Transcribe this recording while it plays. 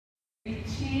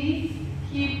Kiptiness.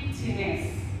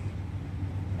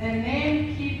 The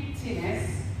name Kiptiness,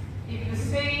 if you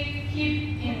say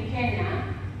Kip in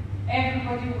Kenya,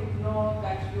 everybody would know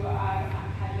that you are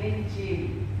a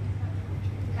Kalenjin.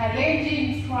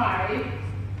 Kalenjin tribe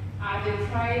are the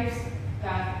tribes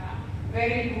that are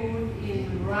very good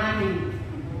in running.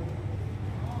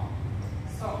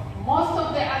 So most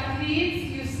of the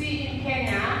athletes you see in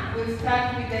Kenya will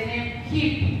start with the name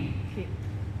Kip.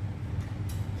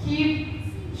 Kip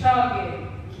Choge,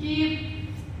 Kip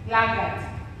Lagat,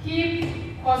 Kip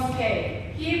Koske,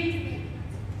 Kip.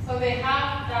 So they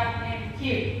have that name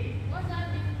Kip. What's that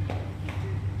mean?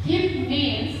 Kip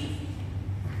means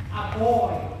a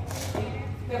boy.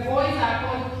 The boys are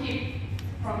called Kip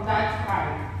from that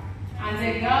tribe. And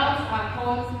the girls are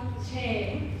called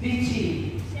Che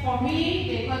Bichi. For me,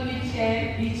 they call me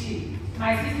Che Bichi.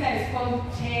 My sister is called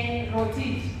Che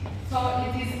Rotich. So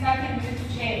it is starting with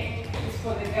Che. It's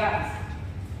for the girls.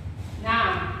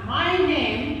 Now, my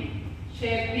name,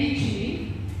 Che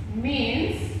Bichi,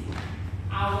 means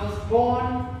I was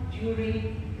born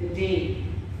during the day.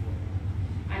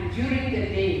 And during the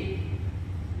day.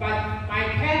 But my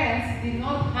parents did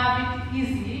not have it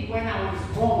easy when I was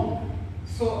born.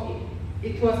 So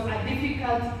it was a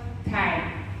difficult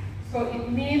time. So it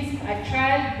means a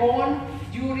child born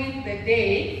during the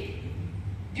day,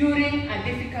 during a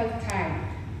difficult time.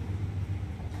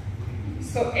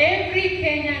 So every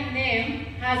Kenyan name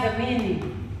has a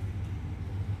meaning.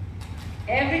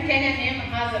 Every Kenyan name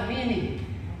has a meaning.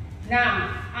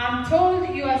 Now, I'm told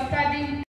you are studying